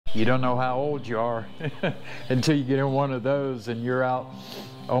You don't know how old you are until you get in one of those and you're out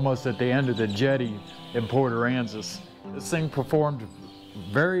almost at the end of the jetty in Port Aransas. This thing performed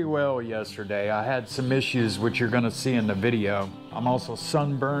very well yesterday. I had some issues which you're going to see in the video. I'm also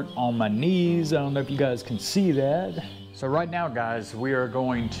sunburnt on my knees. I don't know if you guys can see that. So right now, guys, we are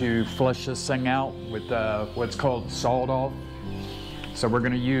going to flush this thing out with what's called salt off. So we're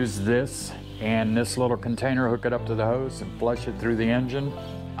going to use this and this little container, hook it up to the hose and flush it through the engine.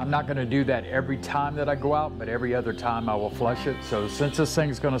 I'm not going to do that every time that I go out, but every other time I will flush it. So since this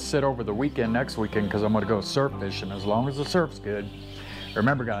thing's going to sit over the weekend, next weekend, because I'm going to go surf fishing, as long as the surf's good.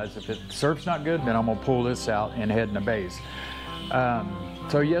 Remember, guys, if the surf's not good, then I'm going to pull this out and head in the bays.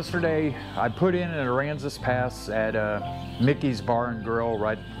 So yesterday, I put in an Aransas Pass at Mickey's Bar and Grill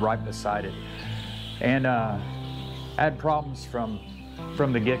right beside it. And I had problems from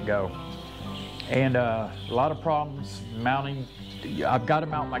the get-go. And a lot of problems mounting. I've got to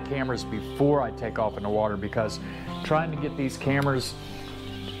mount my cameras before I take off in the water, because trying to get these cameras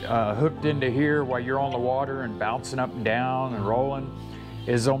hooked into here while you're on the water and bouncing up and down and rolling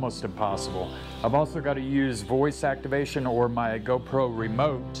is almost impossible. I've also got to use voice activation or my GoPro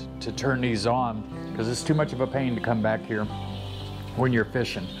remote to turn these on, because it's too much of a pain to come back here when you're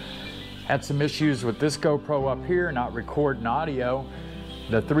fishing. Had some issues with this GoPro up here, not recording audio.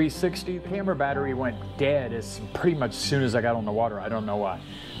 The 360 camera battery went dead as pretty much as soon as I got on the water. I don't know why.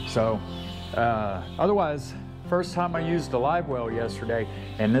 So otherwise, first time I used the live well yesterday,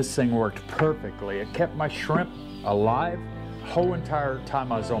 and this thing worked perfectly. It kept my shrimp alive the whole entire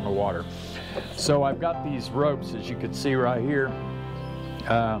time I was on the water. So I've got these ropes, as you can see right here,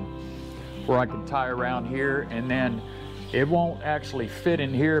 where I can tie around here, and then it won't actually fit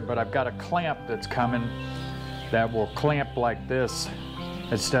in here, but I've got a clamp that's coming that will clamp like this,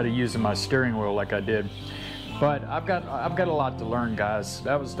 instead of using my steering wheel like I did. But I've got a lot to learn, guys.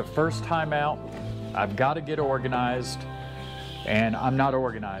 That was the first time out. I've got to get organized, and I'm not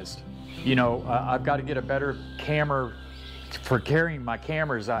organized. You know, I've got to get a better camera for carrying my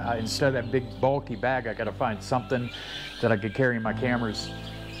cameras. Instead of that big bulky bag, I got to find something that I could carry my cameras,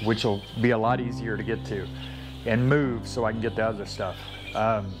 which will be a lot easier to get to and move so I can get the other stuff.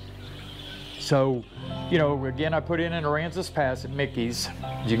 So, you know, again, I put in an Aransas Pass at Mickey's,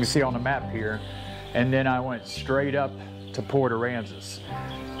 as you can see on the map here, and then I went straight up to Port Aransas.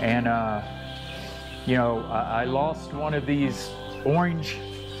 And, you know, I lost one of these orange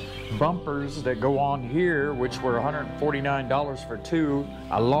bumpers that go on here, which were $149 for two.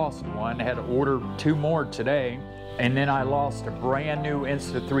 I lost one, had to order two more today. And then I lost a brand new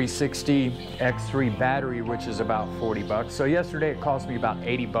Insta360 X3 battery, which is about 40 bucks. So yesterday it cost me about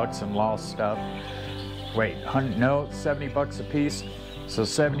 80 bucks in lost stuff. Wait, no, 70 bucks a piece. So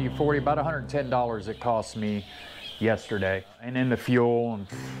 70, 40, about $110 it cost me yesterday. And then the fuel and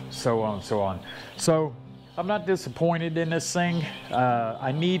so on and so on. So I'm not disappointed in this thing.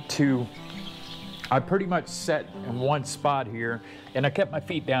 I pretty much set in one spot here, and I kept my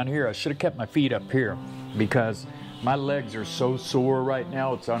feet down here. I should have kept my feet up here, because my legs are so sore right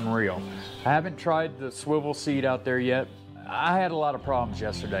now, it's unreal. I haven't tried the swivel seat out there yet. I had a lot of problems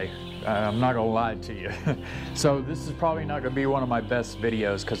yesterday. I'm not gonna lie to you. So this is probably not gonna be one of my best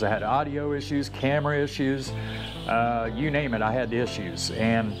videos, because I had audio issues, camera issues, you name it, I had issues.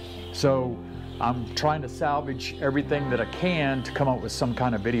 And so I'm trying to salvage everything that I can to come up with some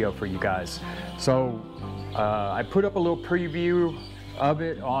kind of video for you guys. So I put up a little preview of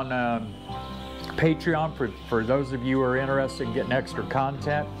it on Patreon for those of you who are interested in getting extra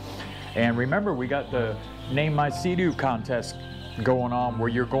content. And remember, we got the Name My SEADOO contest going on, where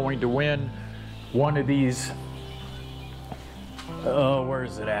you're going to win one of these, where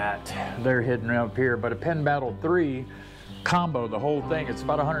is it at? They're hidden up here, but a Pen Battle 3 combo, the whole thing. It's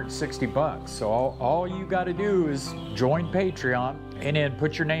about 160 bucks. So all you got to do is join Patreon and then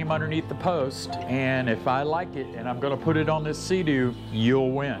put your name underneath the post. And if I like it and I'm going to put it on this SEADOO,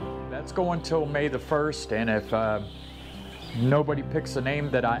 you'll win. That's going till May the 1st. And if nobody picks a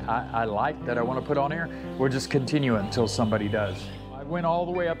name that I like, that I want to put on here, we'll just continue it until somebody does. I went all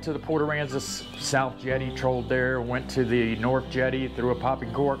the way up to the Port Aransas South Jetty, trolled there, went to the North Jetty, threw a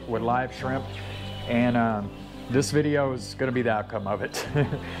popping cork with live shrimp, and this video is going to be the outcome of it.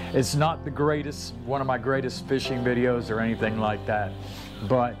 It's not the greatest, one of my greatest fishing videos or anything like that,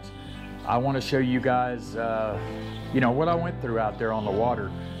 but I want to show you guys, you know, what I went through out there on the water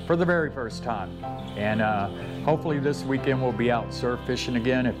for the very first time. And hopefully this weekend we'll be out surf fishing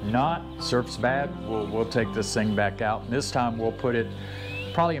again. If not, surf's bad, we'll take this thing back out. And this time we'll put it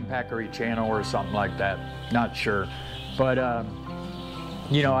probably in Packery Channel or something like that. Not sure. But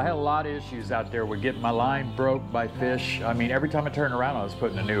You know, I had a lot of issues out there with getting my line broke by fish. I mean, every time I turned around, I was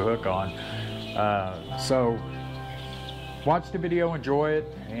putting a new hook on. So watch the video, enjoy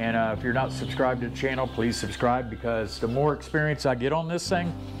it, and if you're not subscribed to the channel, please subscribe, because the more experience I get on this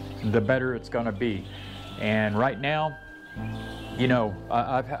thing, the better it's gonna be. And right now, you know,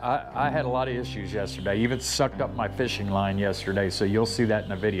 I had a lot of issues yesterday. Even sucked up my fishing line yesterday, so you'll see that in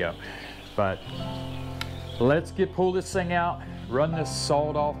the video. But let's pull this thing out, run this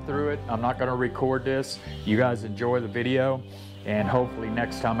salt off through it. I'm not gonna record this. You guys enjoy the video, and hopefully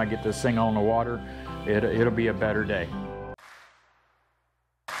next time I get this thing on the water, it'll be a better day.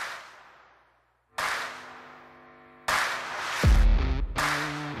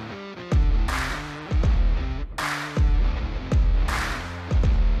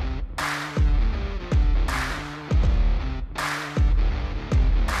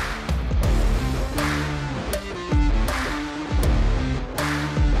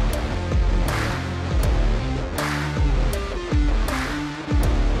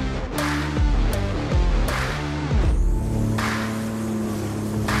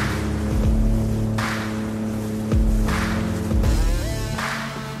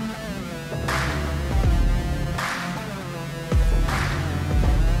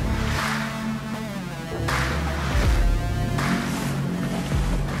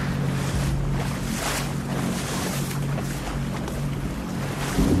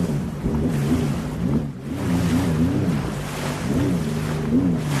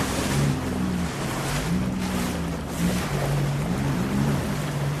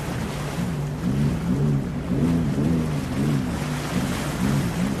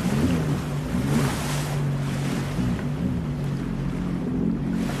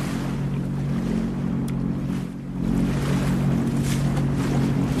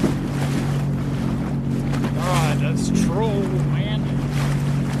 Troll, man.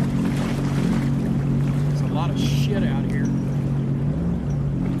 There's a lot of shit out here.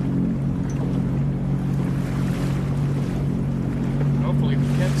 Hopefully we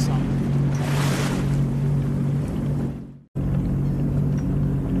catch some.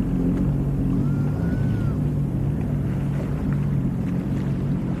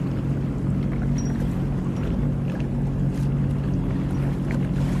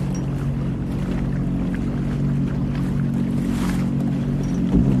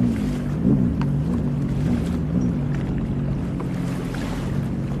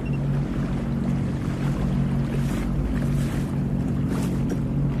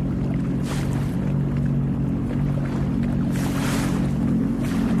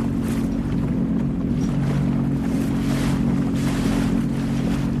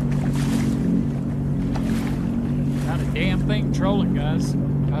 Damn thing trolling, guys.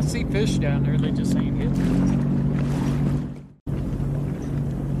 I see fish down there, they just ain't hitting.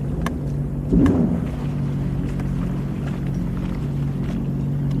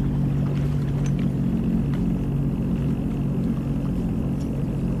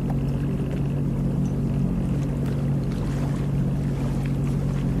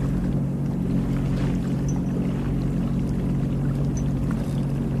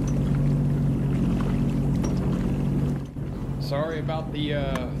 Sorry about the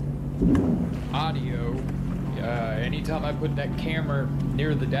audio. Anytime I put that camera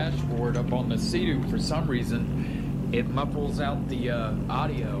near the dashboard up on the SEADOO, for some reason, it muffles out the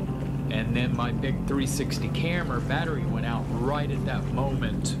audio. And then my big 360 camera battery went out right at that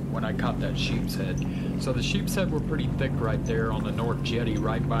moment when I caught that sheep's head. So the sheep's head were pretty thick right there on the North Jetty,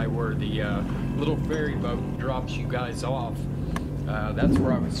 right by where the little ferry boat drops you guys off. That's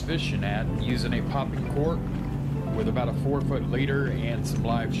where I was fishing at, using a popping cork with about a 4-foot leader and some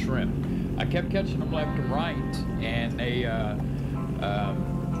live shrimp. I kept catching them left and right, and they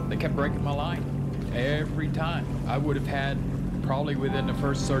kept breaking my line every time. I would have had probably within the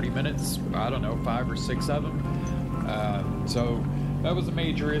first 30 minutes, I don't know, 5 or 6 of them. So that was a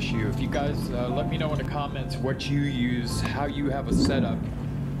major issue. If you guys let me know in the comments what you use, how you have a setup,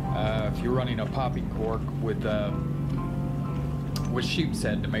 if you're running a popping cork with sheep's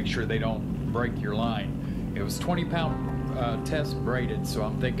head to make sure they don't break your line. It was 20-pound test braided, so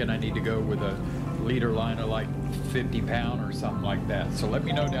I'm thinking I need to go with a leader line of like 50-pound or something like that. So let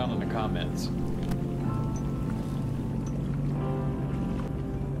me know down in the comments.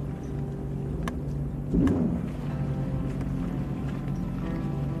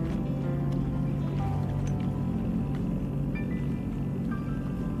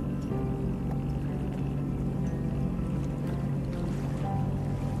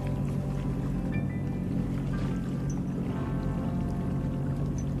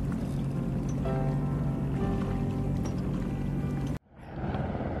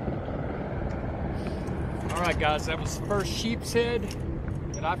 guys, that was the first sheep's head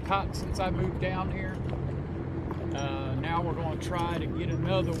that I've caught since I moved down here. Now we're going to try to get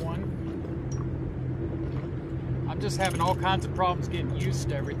another one. I'm just having all kinds of problems getting used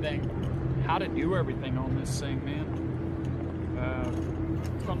to everything, how to do everything on this thing, man.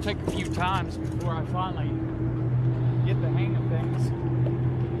 It's going to take a few times before I finally get the hang of things.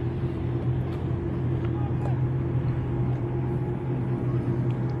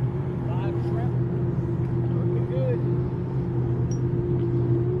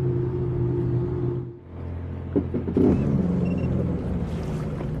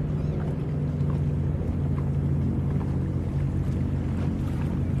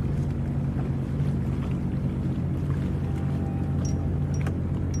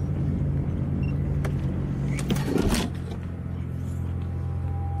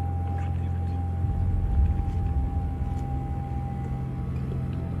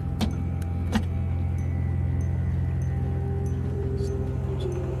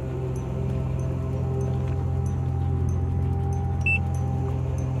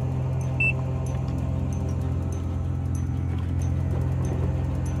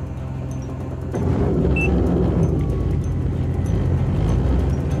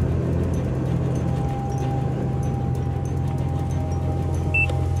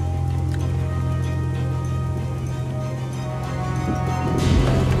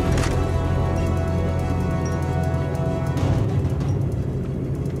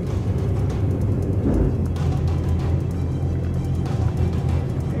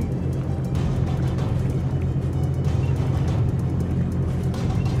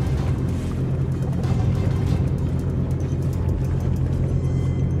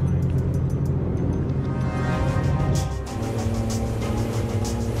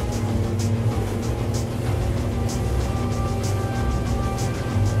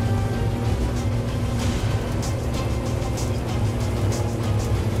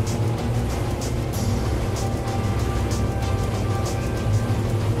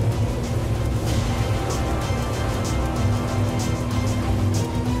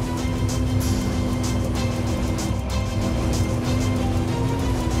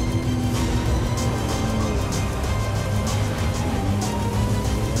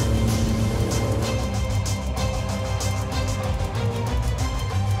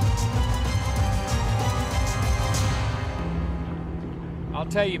 I'll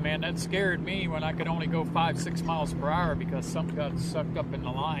tell you, man, that scared me when I could only go 5-6 miles per hour because something got sucked up in the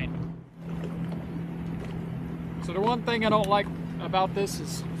line. So the one thing I don't like about this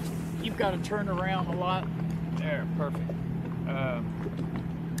is you've got to turn around a lot. There, perfect.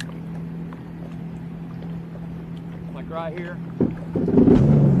 Like right here. I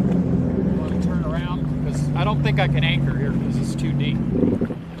want to turn around because I don't think I can anchor here because it's too deep.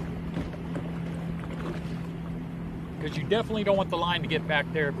 Because you definitely don't want the line to get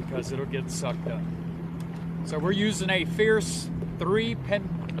back there because it'll get sucked up. So we're using a Fierce 3,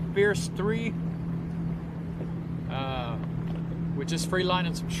 we're just free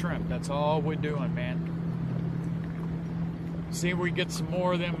lining some shrimp. That's all we're doing, man. See if we get some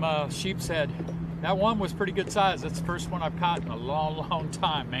more of them sheep's head. That one was pretty good size. That's the first one I've caught in a long, long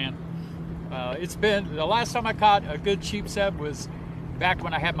time, man. It's been, the last time I caught a good sheep's head was back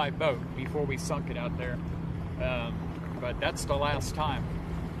when I had my boat, before we sunk it out there. But that's the last time.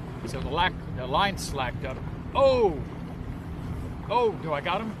 So the line slacked up. Oh! Oh, do I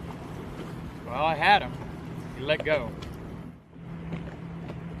got him? Well, I had him. He let go.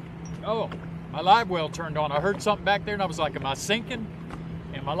 Oh, my live well turned on. I heard something back there and I was like, am I sinking?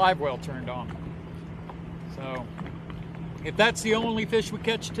 And my live well turned on. So, if that's the only fish we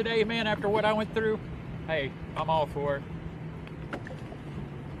catch today, man, after what I went through, hey, I'm all for it.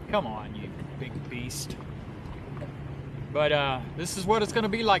 Come on, you big beast. But this is what it's going to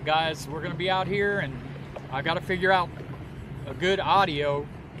be like, guys. We're going to be out here, and I got to figure out a good audio,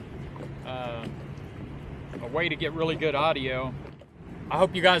 a way to get really good audio. I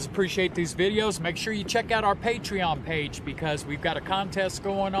hope you guys appreciate these videos. Make sure you check out our Patreon page because we've got a contest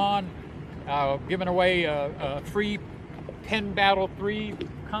going on, giving away a free Pen Battle 3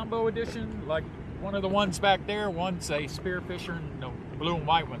 combo edition, like one of the ones back there. One's a spearfisher, and the blue and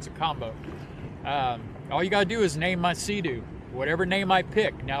white one's a combo. All you gotta do is name my SEADOO, whatever name I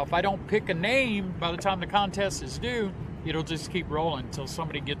pick. Now, if I don't pick a name by the time the contest is due, it'll just keep rolling until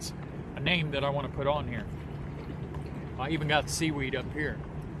somebody gets a name that I want to put on here. I even got seaweed up here.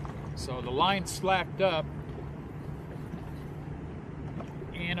 So the line slacked up,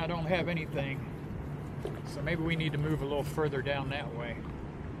 and I don't have anything. So maybe we need to move a little further down that way.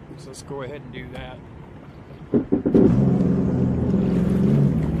 So let's go ahead and do that.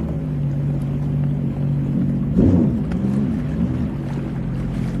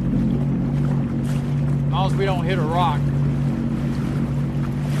 long as we don't hit a rock.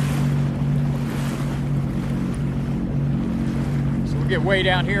 So we'll get way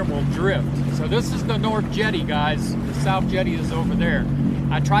down here and we'll drift. So this is the north jetty, guys. The south jetty is over there.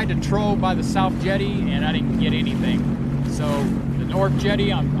 I tried to troll by the south jetty and I didn't get anything. So the north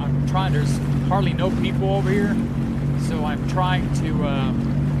jetty, I'm trying, there's hardly no people over here. So I'm trying to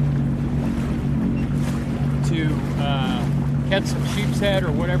catch some sheep's head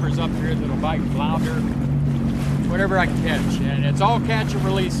or whatever's up here that'll bite flounder, whatever I can catch. And it's all catch and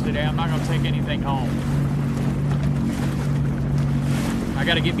release today. I'm not gonna take anything home. I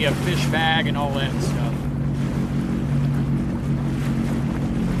gotta get me a fish bag and all that stuff.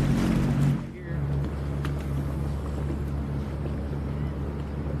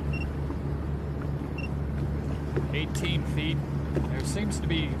 18 feet. There seems to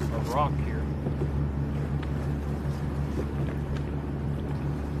be a rock here.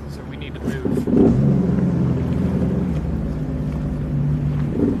 So we need to move.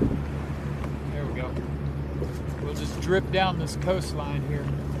 There we go. We'll just drip down this coastline here.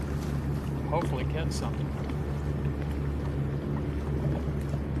 Hopefully catch something.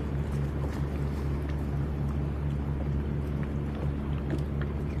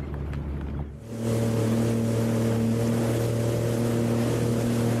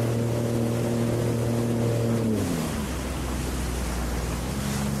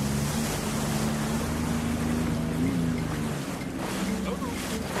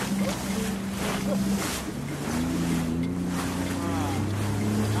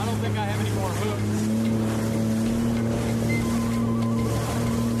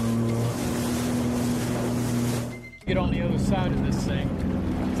 Get on the other side of this thing.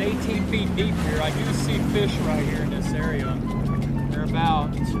 It's 18 feet deep here. I do see fish right here in this area. They're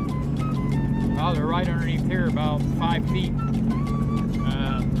about, well, they're right underneath here, about 5 feet.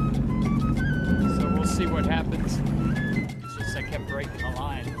 So we'll see what happens. It's just I kept breaking the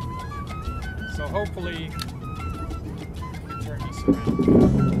line. So hopefully, we can turn this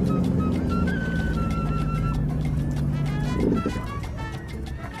around.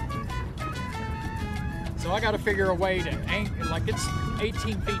 So I got to figure a way to anchor, like it's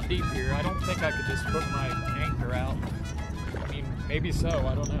 18 feet deep here. I don't think I could just put my anchor out. I mean, maybe so,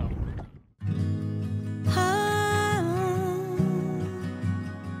 I don't know.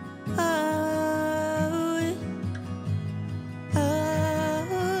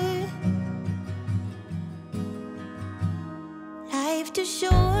 Life too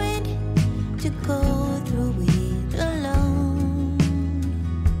short to go through it alone.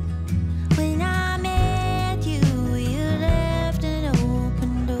 When I met you, you left an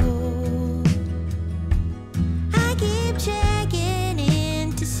open door. I keep checking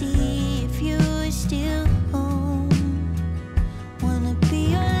in to see if you're still home. Wanna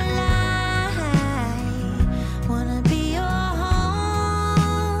be your light, wanna be your home.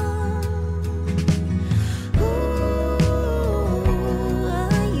 Ooh,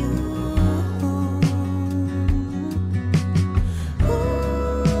 are you home? Ooh,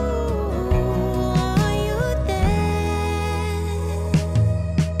 are you there?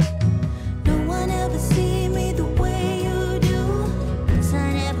 No one ever see me the way you do, 'cause I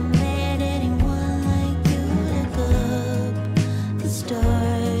never met anyone like you. Look up, the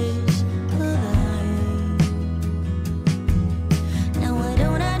stars align. Now what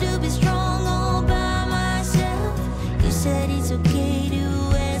don't I do be strong all by myself? You said it's okay to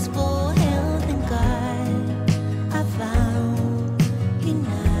ask for help, and God, I found you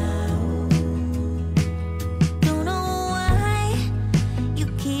now. Don't know why you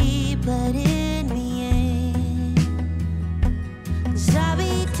keep letting me in, 'cause I'll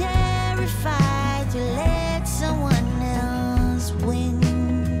be terrified to let someone else win.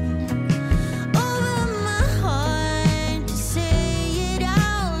 Over my heart to say it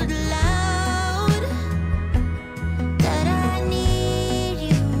out loud, that I need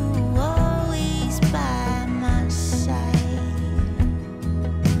you always by my side.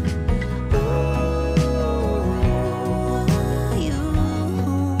 Ooh, are you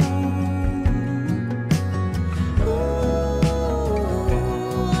home? Ooh,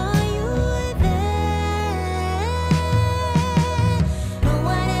 are you there? No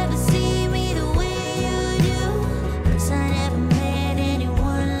one ever see me the way you do, 'cause I never met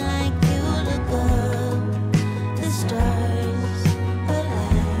anyone like you. Look up, the stars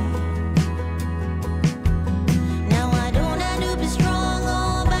align. Now I don't have to be strong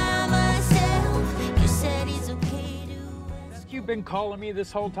all by myself. You said it's okay to ask. You've been calling me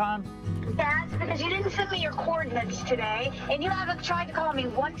this whole time? That's because you didn't send me your coordinates today, and you haven't tried to call me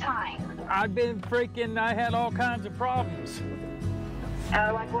one time. I've been freaking, I had all kinds of problems.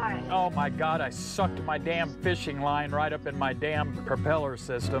 Like what? Oh my God, I sucked my damn fishing line right up in my damn propeller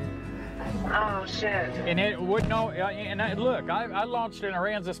system. Oh, shit. And it wouldn't know, look, I launched in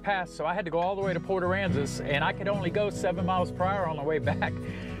Aransas Pass, so I had to go all the way to Port Aransas, and I could only go 7 miles per hour on the way back.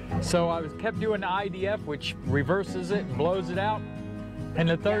 So I kept doing the IDF, which reverses it and blows it out. And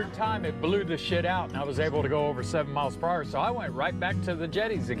the third time it blew the shit out, and I was able to go over 7 miles per hour. So I went right back to the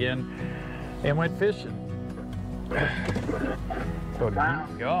jetties again and went fishing. Oh, Wow.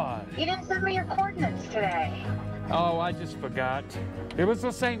 God. You didn't send me your coordinates today. Oh, I just forgot. It was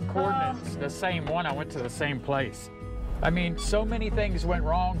the same coordinates, the same one. I went to the same place. I mean, so many things went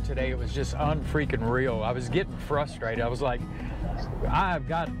wrong today. It was just unfreaking real. I was getting frustrated. I was like, I've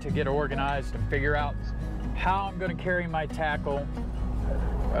got to get organized and figure out how I'm going to carry my tackle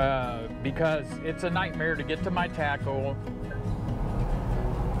because it's a nightmare to get to my tackle.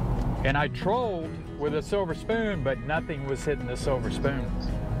 And I trolled with a silver spoon, but nothing was hitting the silver spoon.